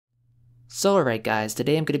So alright guys,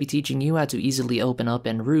 today I'm going to be teaching you how to easily open up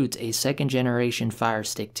and root a second generation Fire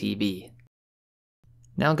Stick TV.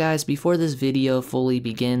 Now guys, before this video fully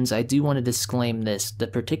begins, I do want to disclaim this. The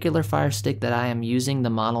particular Fire Stick that I am using, the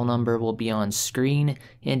model number will be on screen,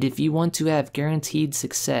 and if you want to have guaranteed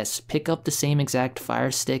success, pick up the same exact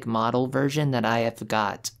Fire Stick model version that I have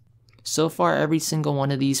got. So far, every single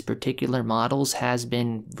one of these particular models has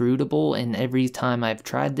been rootable, and every time I've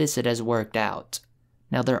tried this, it has worked out.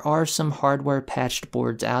 Now there are some hardware patched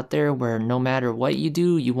boards out there where no matter what you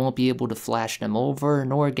do, you won't be able to flash them over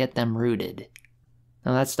nor get them rooted.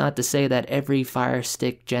 Now that's not to say that every Fire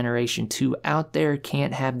Stick Generation 2 out there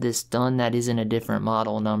can't have this done that isn't a different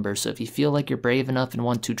model number, so if you feel like you're brave enough and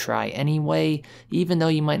want to try anyway, even though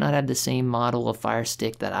you might not have the same model of Fire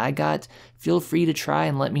Stick that I got, feel free to try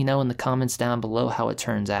and let me know in the comments down below how it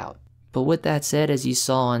turns out. But with that said, as you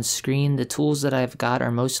saw on screen, the tools that I've got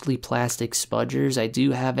are mostly plastic spudgers. I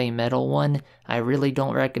do have a metal one. I really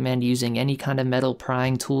don't recommend using any kind of metal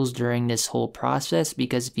prying tools during this whole process,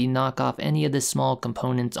 because if you knock off any of the small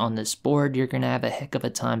components on this board, you're going to have a heck of a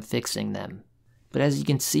time fixing them. But as you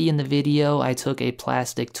can see in the video, I took a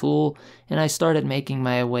plastic tool and I started making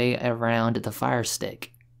my way around the Fire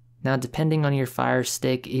Stick. Now depending on your Fire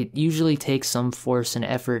Stick, it usually takes some force and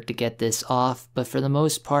effort to get this off, but for the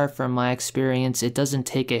most part, from my experience, it doesn't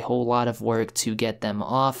take a whole lot of work to get them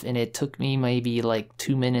off, and it took me maybe like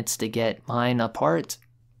 2 minutes to get mine apart.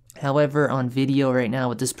 However, on video right now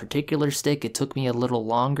with this particular stick, it took me a little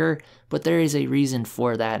longer, but there is a reason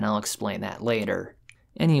for that and I'll explain that later.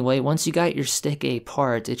 Anyway, once you got your stick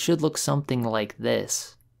apart, it should look something like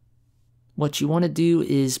this. What you want to do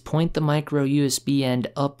is point the micro USB end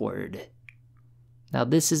upward. Now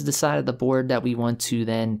this is the side of the board that we want to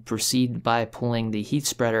then proceed by pulling the heat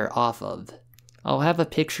spreader off of. I'll have a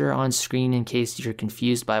picture on screen in case you're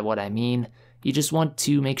confused by what I mean. You just want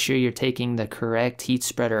to make sure you're taking the correct heat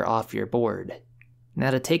spreader off your board.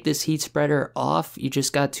 Now to take this heat spreader off, you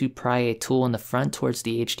just got to pry a tool in the front towards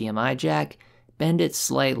the HDMI jack, bend it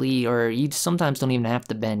slightly, or you sometimes don't even have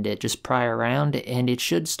to bend it, just pry around and it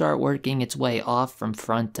should start working its way off from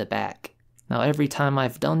front to back. Now every time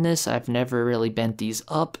I've done this, I've never really bent these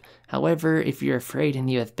up. However, if you're afraid and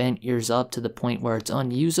you have bent yours up to the point where it's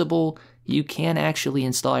unusable, you can actually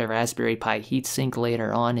install a Raspberry Pi heatsink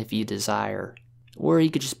later on if you desire. Or you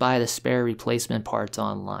could just buy the spare replacement parts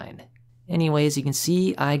online. Anyways, you can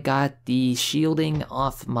see I got the shielding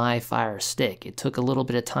off my Fire Stick. It took a little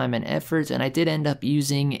bit of time and effort, and I did end up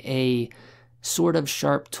using a sort of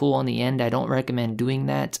sharp tool on the end. I don't recommend doing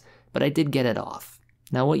that, but I did get it off.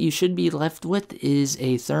 Now what you should be left with is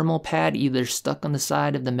a thermal pad either stuck on the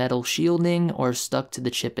side of the metal shielding or stuck to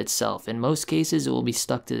the chip itself. In most cases, it will be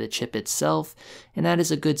stuck to the chip itself, and that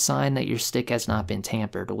is a good sign that your stick has not been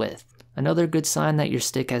tampered with. Another good sign that your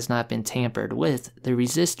stick has not been tampered with, the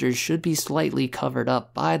resistors should be slightly covered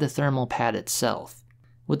up by the thermal pad itself.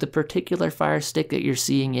 With the particular Fire Stick that you're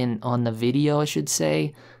seeing on the video, I should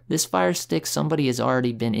say, this Fire Stick, somebody has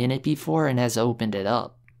already been in it before and has opened it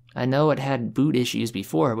up. I know it had boot issues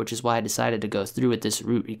before, which is why I decided to go through with this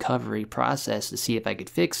root recovery process to see if I could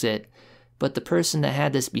fix it, but the person that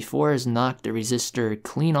had this before has knocked the resistor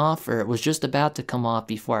clean off, or it was just about to come off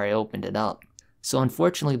before I opened it up. So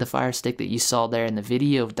unfortunately the Fire Stick that you saw there in the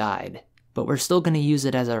video died. But we're still going to use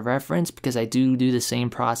it as a reference because I do the same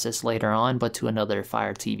process later on, but to another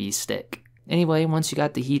Fire TV stick. Anyway, once you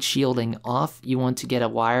got the heat shielding off, you want to get a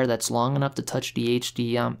wire that's long enough to touch the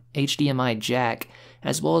HDMI jack,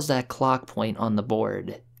 as well as that clock point on the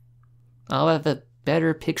board. I'll have a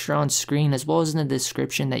better picture on screen as well as in the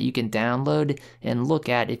description that you can download and look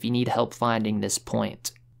at if you need help finding this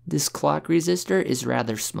point. This clock resistor is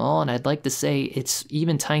rather small, and I'd like to say it's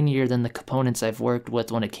even tinier than the components I've worked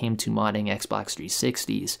with when it came to modding Xbox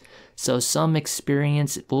 360s, so some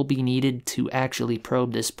experience will be needed to actually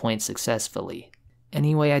probe this point successfully.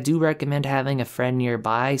 Anyway, I do recommend having a friend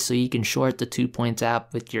nearby so you can short the 2 points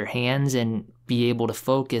out with your hands and be able to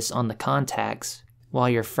focus on the contacts, while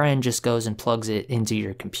your friend just goes and plugs it into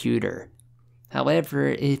your computer. However,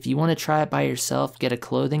 if you want to try it by yourself, get a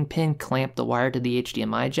clothing pin, clamp the wire to the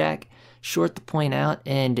HDMI jack, short the point out,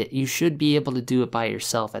 and you should be able to do it by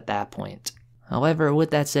yourself at that point. However,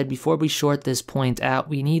 with that said, before we short this point out,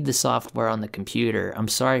 we need the software on the computer. I'm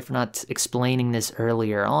sorry for not explaining this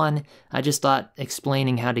earlier on. I just thought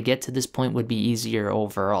explaining how to get to this point would be easier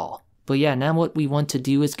overall. But yeah, now what we want to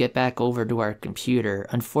do is get back over to our computer.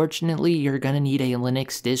 Unfortunately, you're going to need a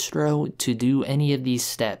Linux distro to do any of these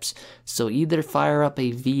steps. So either fire up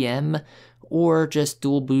a VM or just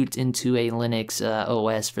dual boot into a Linux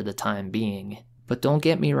OS for the time being. But don't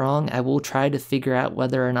get me wrong, I will try to figure out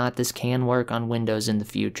whether or not this can work on Windows in the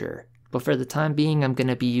future. But for the time being, I'm going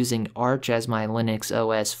to be using Arch as my Linux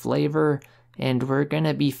OS flavor, and we're going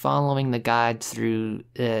to be following the guide through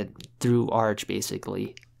Arch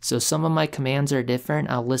basically. So some of my commands are different,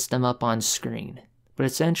 I'll list them up on screen. But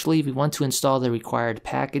essentially, we want to install the required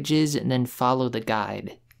packages and then follow the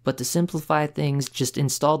guide. But to simplify things, just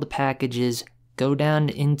install the packages, go down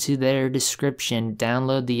into their description,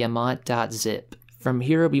 download the amont.zip. From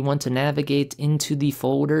here, we want to navigate into the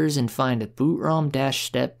folders and find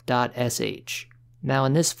bootrom-step.sh. Now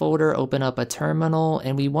in this folder, open up a terminal,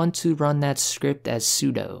 and we want to run that script as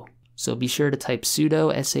sudo. So be sure to type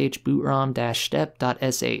sudo sh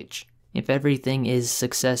bootrom-step.sh. If everything is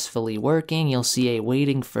successfully working, you'll see a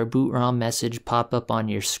waiting for bootrom message pop up on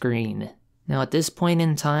your screen. Now at this point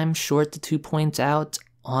in time, short the 2 points out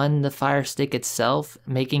on the Fire Stick itself,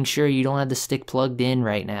 making sure you don't have the stick plugged in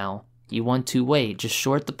right now. You want to wait, just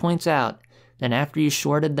short the points out, then after you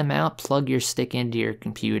shorted them out, plug your stick into your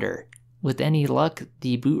computer. With any luck,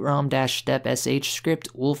 the bootrom-step.sh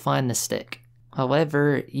script will find the stick.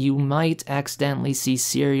 However, you might accidentally see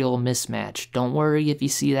serial mismatch. Don't worry if you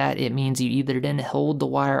see that, it means you either didn't hold the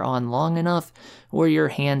wire on long enough, or your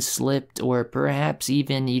hand slipped, or perhaps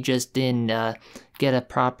even you just didn't get a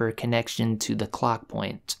proper connection to the clock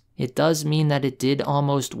point. It does mean that it did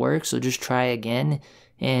almost work, so just try again,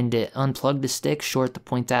 and unplug the stick, short the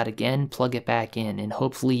point out again, plug it back in, and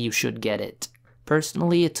hopefully you should get it.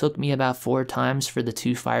 Personally, it took me about 4 times for the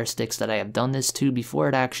 2 Fire Sticks that I have done this to before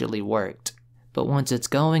it actually worked. But once it's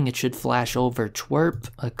going, it should flash over twerp,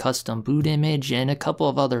 a custom boot image, and a couple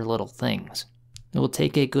of other little things. It will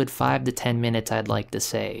take a good 5 to 10 minutes, I'd like to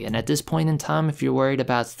say, and at this point in time, if you're worried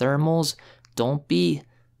about thermals, don't be.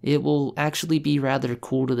 It will actually be rather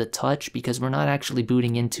cool to the touch because we're not actually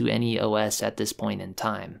booting into any OS at this point in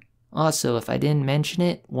time. Also, if I didn't mention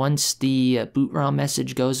it, once the bootrom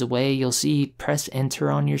message goes away, you'll see press enter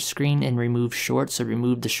on your screen and remove short, so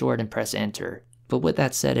remove the short and press enter. But with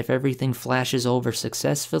that said, if everything flashes over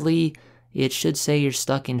successfully, it should say you're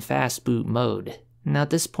stuck in fast boot mode. Now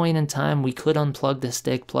at this point in time, we could unplug the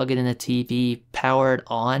stick, plug it in the TV, power it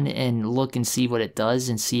on, and look and see what it does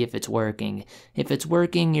and see if it's working. If it's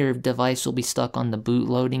working, your device will be stuck on the boot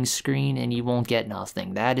loading screen and you won't get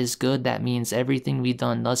nothing. That is good. That means everything we've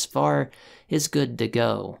done thus far is good to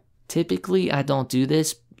go. Typically, I don't do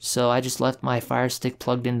this, so I just left my Fire Stick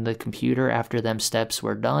plugged into the computer after them steps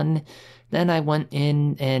were done. Then I went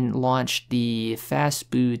in and launched the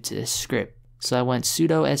fastboot script. So I went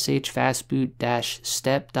sudo sh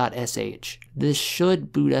fastboot-step.sh. This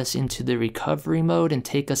should boot us into the recovery mode and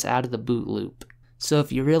take us out of the boot loop. So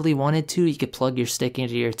if you really wanted to, you could plug your stick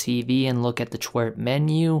into your TV and look at the twerp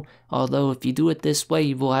menu, although if you do it this way,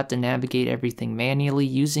 you will have to navigate everything manually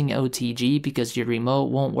using OTG because your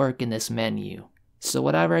remote won't work in this menu. So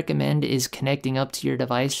what I recommend is connecting up to your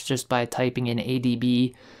device just by typing in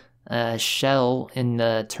ADB shell in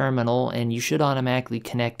the terminal, and you should automatically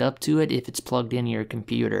connect up to it if it's plugged in your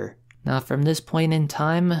computer. Now from this point in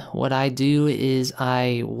time, what I do is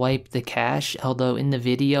I wipe the cache, although in the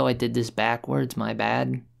video I did this backwards, my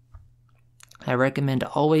bad. I recommend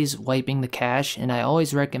always wiping the cache, and I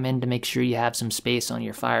always recommend to make sure you have some space on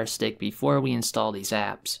your Fire Stick before we install these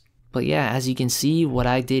apps. But yeah, as you can see, what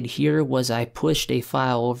I did here was I pushed a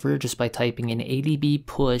file over just by typing in ADB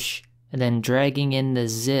push, and then dragging in the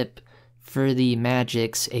zip for the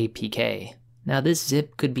Magisk APK. Now this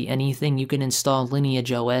zip could be anything. You can install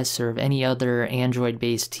Lineage OS or any other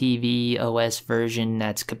Android-based TV OS version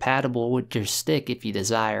that's compatible with your stick if you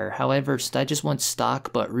desire. However, I just want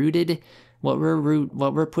stock but rooted. What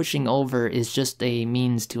we're pushing over is just a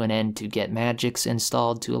means to an end to get Magisk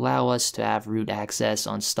installed to allow us to have root access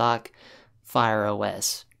on stock Fire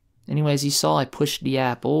OS. Anyways, you saw I pushed the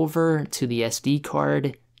app over to the SD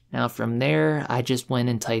card. Now from there, I just went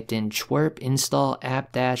and typed in twerp install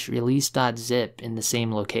app-release.zip in the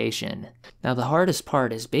same location. Now the hardest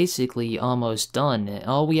part is basically almost done.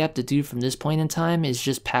 All we have to do from this point in time is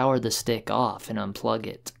just power the stick off and unplug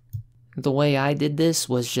it. The way I did this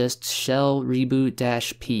was just shell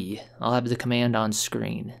reboot-p. I'll have the command on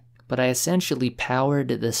screen. But I essentially powered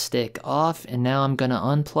the stick off, and now I'm gonna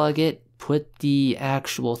unplug it, put the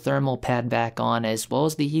actual thermal pad back on as well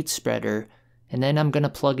as the heat spreader, and then I'm going to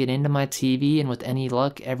plug it into my TV, and with any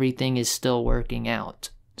luck, everything is still working out.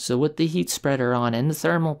 So with the heat spreader on and the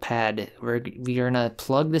thermal pad, we're going to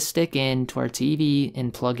plug the stick in to our TV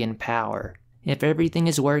and plug in power. If everything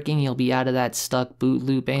is working, you'll be out of that stuck boot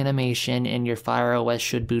loop animation, and your Fire OS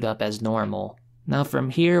should boot up as normal. Now from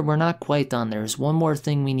here, we're not quite done. There's one more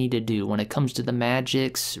thing we need to do. When it comes to the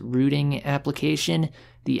Magisk rooting application,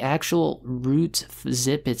 The actual root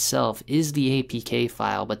zip itself is the APK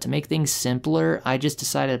file, but to make things simpler, I just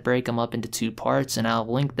decided to break them up into two parts, and I'll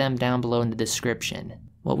link them down below in the description.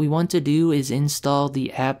 What we want to do is install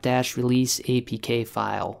the app-release APK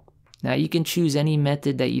file. Now you can choose any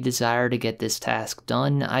method that you desire to get this task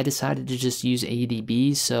done. I decided to just use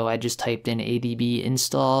ADB, so I just typed in ADB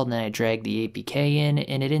install, then I dragged the APK in,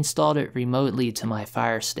 and it installed it remotely to my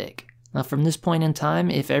Fire Stick. Now from this point in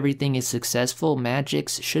time, if everything is successful,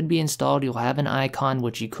 Magisk should be installed. You'll have an icon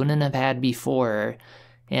which you couldn't have had before,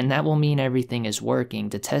 and that will mean everything is working.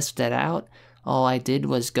 To test that out, all I did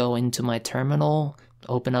was go into my terminal,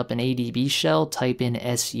 open up an ADB shell, type in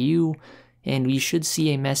SU, and we should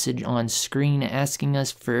see a message on screen asking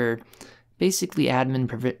us for basically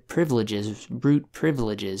admin privileges, root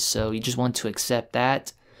privileges. So you just want to accept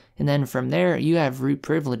that. And then from there, you have root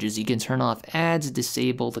privileges. You can turn off ads,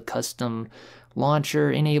 disable the custom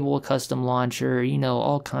launcher, enable a custom launcher, you know,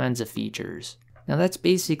 all kinds of features. Now that's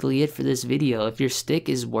basically it for this video. If your stick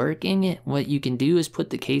is working, what you can do is put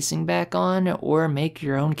the casing back on or make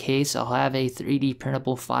your own case. I'll have a 3D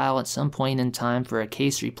printable file at some point in time for a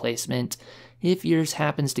case replacement if yours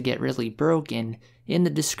happens to get really broken in the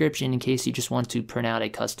description in case you just want to print out a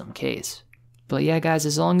custom case. But yeah guys,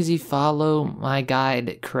 as long as you follow my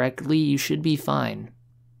guide correctly, you should be fine.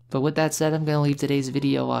 But with that said, I'm going to leave today's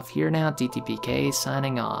video off here now. TTPK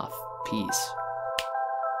signing off. Peace.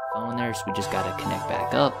 Phone there, so we just got to connect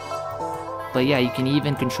back up. But yeah, you can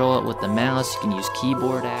even control it with the mouse. You can use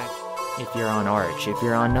keyboard act if you're on Arch. If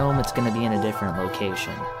you're on GNOME, it's going to be in a different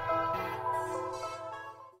location.